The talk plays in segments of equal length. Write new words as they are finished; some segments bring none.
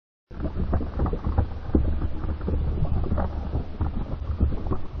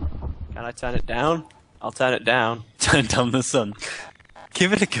Can I turn it down? I'll turn it down. Turn down the sun.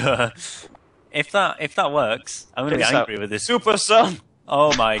 Give it a go. If that works, I'm gonna be angry with this. Super sun!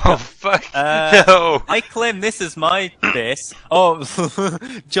 Oh my Oh god. fuck! No! I claim this as my base. Oh,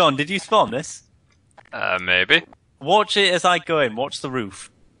 John, did you spawn this? Maybe. Watch it as I go in. Watch the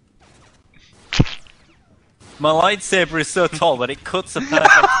roof. My lightsaber is so tall that it cuts a perfect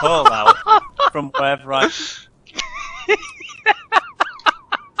hole out from wherever I...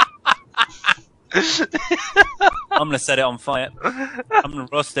 I'm gonna set it on fire. I'm gonna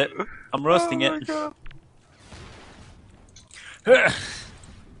roast it. I'm roasting it.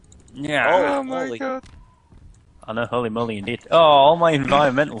 Yeah. Oh my god. I know, holy moly indeed. Oh, all my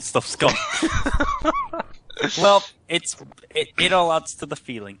environmental stuff's gone. Well, it all adds to the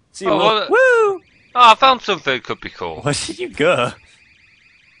feeling. See you Oh, Woo! Oh, I found something that could be cool. Where did you go?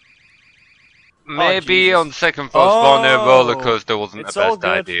 Maybe Oh, on the second floor spawn a roller coaster wasn't It's the all best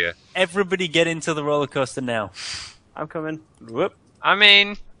good. idea. Everybody get into the roller coaster now. I'm coming. Whoop. I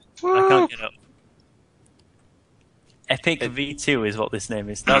mean, I can't get up. Epic V2 is what this name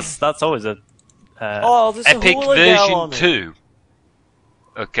is. That's always a. Oh, there's Epic a hula girl on version it.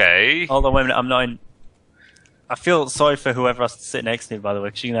 2. Okay. Hold on, wait a minute. I'm not in. I feel sorry for whoever has to sit next to me, by the way,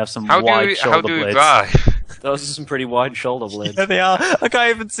 because you're gonna have some How wide do shoulder we blades. drive? Those are some pretty wide shoulder blades. Yeah, they are. I can't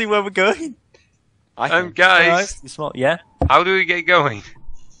even see where we're going. I can. Guys, You small, yeah. how do we get going?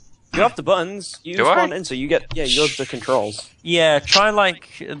 You have the buttons. You Do spawn I? in, so you get you have the controls. Yeah, try like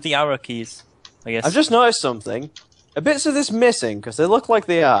the arrow keys. I guess. I've just noticed something. A bits of this missing because they look like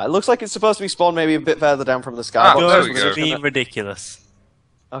they are. It looks like it's supposed to be spawned maybe a bit further down from the skybox. there we Don't go. be ridiculous.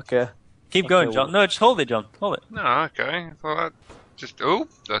 Okay. Keep Okay, going, John. well- No, just hold it, John. Hold it. No, okay. I thought I'd just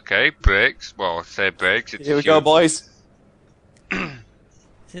okay, brakes. Well, I say brakes. It's Here we go, boys.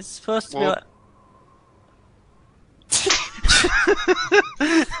 It's supposed to Well- be like.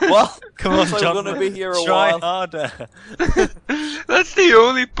 Well, come on, Looks like John. we're gonna be here a Try while. harder. That's the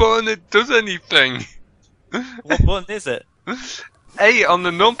only button that does anything. What button is it? 8 on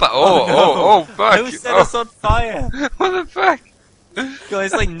the number. no. Oh, fuck. Who set us on fire? What the fuck? God,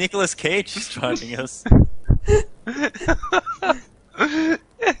 it's like Nicolas Cage is driving us.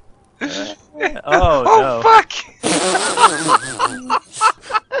 Oh, fuck! no.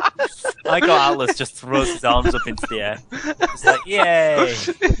 I got Atlas just throws his arms up into the air. It's like, yay!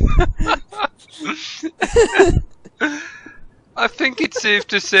 I think it's safe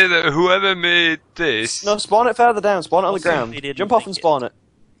to say that whoever made this. No, spawn it further down. Spawn it on the Also, ground. they didn't Jump off think and it. spawn it.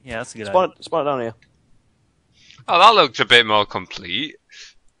 Yeah, that's a good Spawn idea. it. Spawn it down here. Oh, that looks a bit more complete.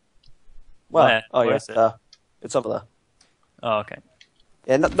 Well, Where? oh Where yeah, is it? it's over there. Oh, okay.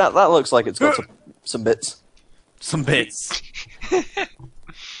 Yeah, that looks like it's got some bits. Some bits.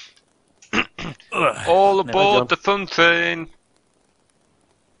 All Jump. aboard the fun train.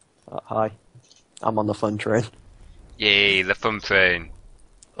 Hi, I'm on the fun train. Yay, the fun train.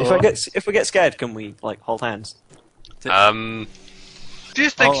 If we get scared, can we like hold hands?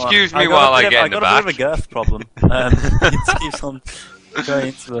 Just Oh, excuse me got while a I bit get of- in the I got a back. bit of a girth problem. It keeps on going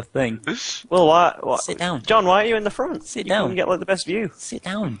into the thing. Well, why? Sit down. John. Why are you in the front? Sit you down. can get like the best view. Sit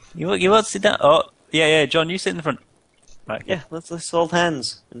down. You won't sit down. Oh, yeah, John, you sit in the front. Right. Yeah, let's hold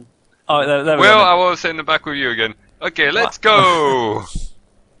hands. And Oh, there we Well, go. I want to sit in the back with you again. Okay, let's go.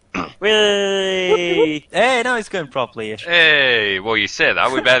 Whee! Hey, now it's going properly-ish. Hey, well, you say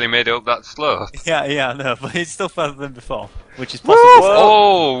that. We barely made it up that slow. Yeah, I know, but it's still further than before, which is Woo! possible.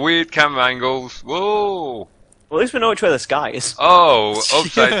 Oh, weird camera angles. Whoa. Well, at least we know which way the sky is. Oh,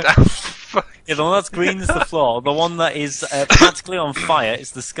 upside down. Fuck. Yeah, the one that's green is the floor. The one that is practically on fire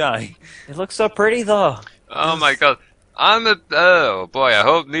is the sky. It looks so pretty though. Oh my god. Oh boy, I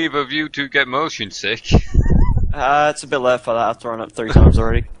hope neither of you two get motion sick. It's a bit late for that. I've thrown up 3 times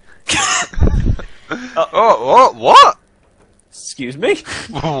already. Oh, what? Excuse me?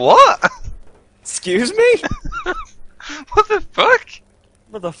 What? Excuse me? What the fuck?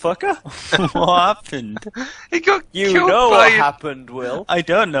 Motherfucker? What happened? He got You killed know by what happened, Will. I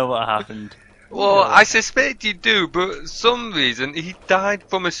don't know what happened. Well, I suspect you do, but for some reason he died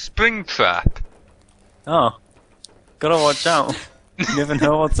from a spring trap. Oh. Gotta watch out. You never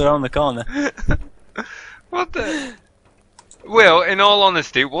know what's around the corner. What the? Well, in all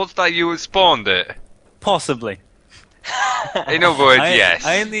honesty, was that you who spawned it? Possibly. In other words, yes.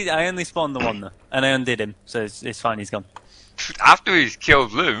 I only spawned the one though, and I undid him, so it's fine. He's gone. After he's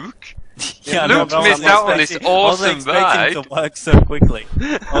killed Luke. Yeah, Luke's I missed wasn't out on this expecting- I wasn't awesome expecting him to work so quickly.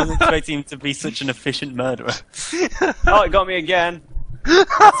 I wasn't expecting him to be such an efficient murderer. Oh, it got me again.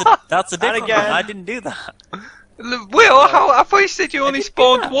 That's a different again. one. I didn't do that. Will, I thought you said you only didn't do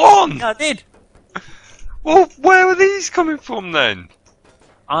spawned that. one. Yeah, I did. Well, where are these coming from then?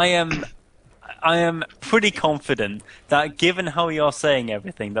 I am pretty confident that, given how you're saying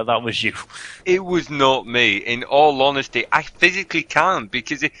everything, that was you. It was not me. In all honesty, I physically can't,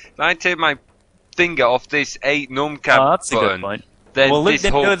 because if I take my finger off this 8 numcap Oh, that's a button, good point. then Well, Luke this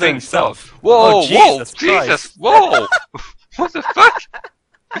didn't do whole it thing himself. stops. Whoa, Oh, Jesus Christ. whoa! What the fuck?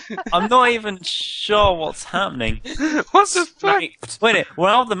 I'm not even sure what's happening. What the fuck? Wait, we're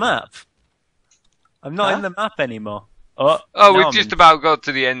out of the map. I'm not in the map anymore. Oh, Oh, now we've I'm just in. about got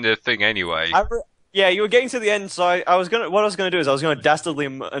to the end of the thing anyway. Yeah, you were getting to the end, so what I was gonna do is I was gonna dastardly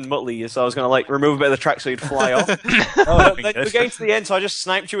and mutley you, so I was gonna like remove a bit of the track so you'd fly off. Oh, that'd be Then you were good. getting to the end, so I just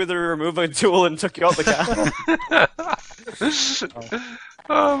sniped you with a remover tool and took you out the car.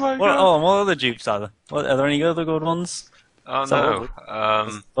 Oh my What, god. what other dupes are there? Are there any other good ones? Oh So-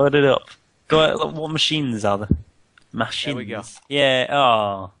 no. Load it up. What machines are there? Machines. There we go. Yeah.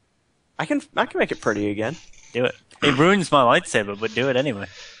 Oh, I can make it pretty again. do it. It ruins my lightsaber, but do it anyway.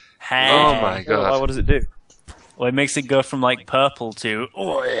 Hey. Oh my god. What does it do? Well, it makes it go from like purple to.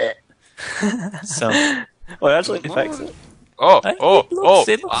 So. Well, it actually affects it. Oh, Hey, oh, it looks-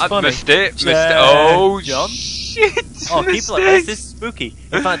 it looks oh! funny. Mistake. Yeah, Oh, John? shit! Oh, people like Mistakes. this is spooky.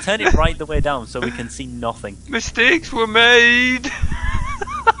 In fact, turn it right the way down so we can see nothing. Mistakes were made.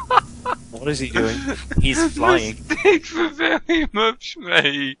 What is he doing? He's flying. Mistakes were very much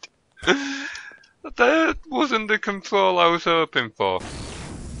made. That wasn't the control I was hoping for.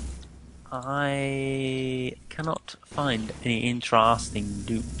 I cannot find any interesting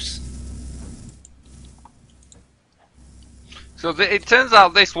dupes. So it turns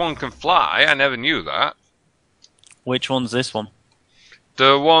out this one can fly. I never knew that. Which one's this one?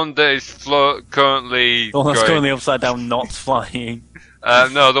 The one that is currently. The one that's going- currently upside down, not flying.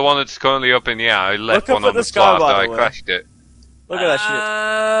 No, the one that's currently up in the air. I left Look up one at on the the sky, floor by after I the way. crashed it. Look at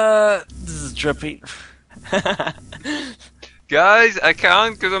that This is drippy. shit. Guys, I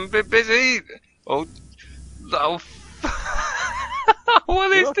can't because I'm a bit busy. Oh, oh. What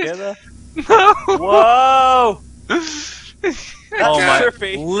You is okay this? there? No. Whoa! Oh my!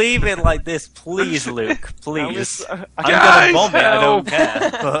 trippy. Leave it like this, please, Luke. Please. I'm Guys, gonna vomit. I don't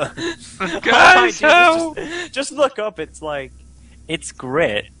help. care. But Guys, help! just look up. It's like, it's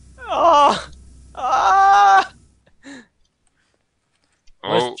great. oh, ah.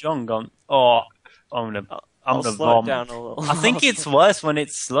 Where's Oh, John gone? Oh, I'm gonna I'll slow it vomit. down a little. I think it's worse when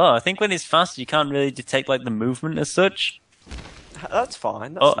it's slow. I think when it's fast, you can't really detect like the movement as such. That's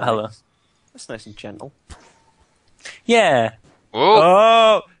fine. That's Oh, nice. hello. That's nice and gentle. Yeah. oh.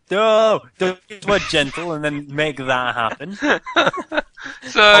 Oh, no! Don't use the word gentle and then make that happen. Sorry,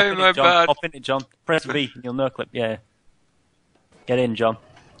 Hop in my it, John. bad. Hop in it, John. Press V and you'll no clip. Yeah. Get in, John.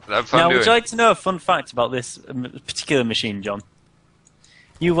 That's fun Now, would doing. you like to know a fun fact about this particular machine, John?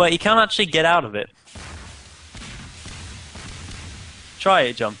 You can't actually get out of it. Try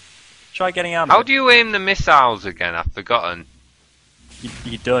it, John. Try getting out of How it. do you aim the missiles again? I've forgotten.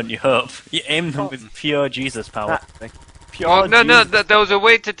 You don't, you hope. You aim them with pure Jesus power. That thing. Pure Oh, no, Jesus. there was a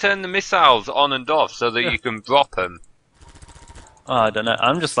way to turn the missiles on and off so that you can drop them. Oh, I don't know.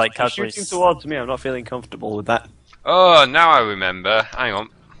 I'm just like You're casually. shooting towards me. I'm not feeling comfortable with that. Oh, now I remember. Hang on.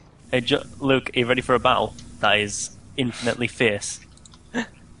 Hey, Luke, are you ready for a battle that is infinitely fierce?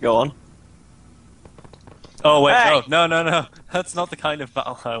 Go on. Oh, wait, Hey! no. That's not the kind of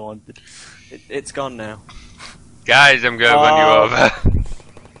battle I wanted. It's gone now. Guys, I'm going to run you Oh. over.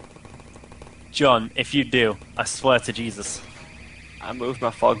 John, if you do, I swear to Jesus. I moved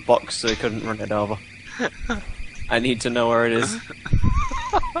my fog box so he couldn't run it over. I need to know where it is.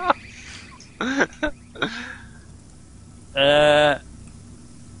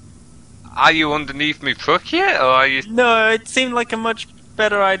 Are you underneath me truck yet, or are you... No, it seemed like a much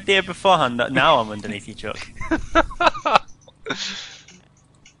better idea beforehand. Now I'm underneath you, Chuck.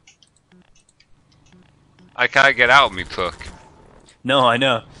 I can't get out of me truck. No, I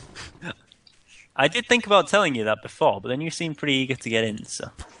know. I did think about telling you that before, but then you seemed pretty eager to get in, so...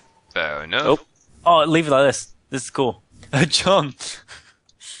 Fair enough. Nope. Oh, leave it like this. This is cool. John!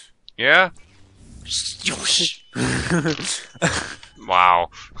 Yeah? Wow.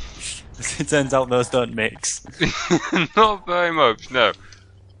 It turns out those don't mix. Not very much, no.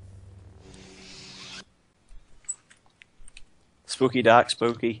 Spooky, dark,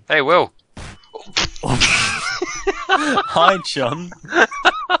 spooky. Hey, Will. Hi, John.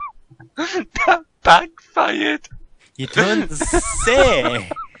 That backfired. You don't say.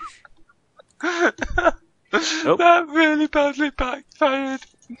 Nope. That really badly backfired.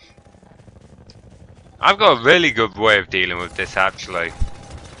 I've got a really good way of dealing with this, actually.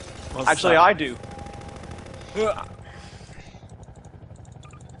 What's Actually, that? I do.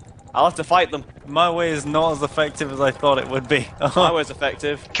 I'll have to fight them. My way is not as effective as I thought it would be. My way's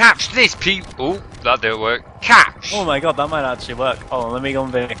effective. Catch this, people. Oh, that didn't work. Catch. Oh my god, that might actually work. Hold on, let me go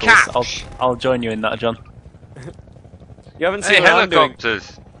on vehicles. Catch. I'll join you in that, John. You haven't Hey, seen what I'm doing.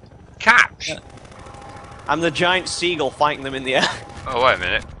 helicopters. Catch. I'm the giant seagull fighting them in the air. Oh, wait a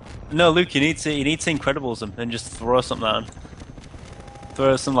minute. No, Luke, you need to Incredibles them and just throw something at them.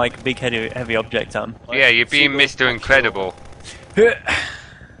 Throw some like big heavy object at them. Yeah, you're being Seagulls Mr. Incredible. Oh,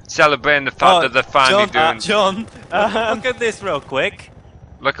 Celebrating the fact that they're finally doing. John, look at this real quick.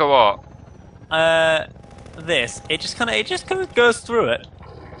 Look at what? This. It just kind of goes through it.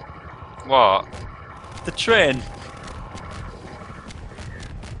 What? The train.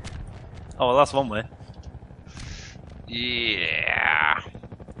 Oh, well, that's one way. Yeah.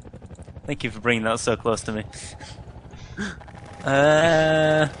 Thank you for bringing that so close to me.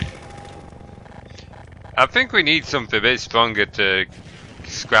 I think we need something a bit stronger to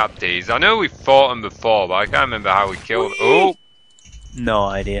scrap these. I know we fought them before, but I can't remember how we killed. Oh, No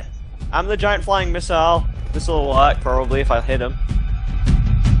idea. I'm the giant flying missile. This will work probably if I hit him.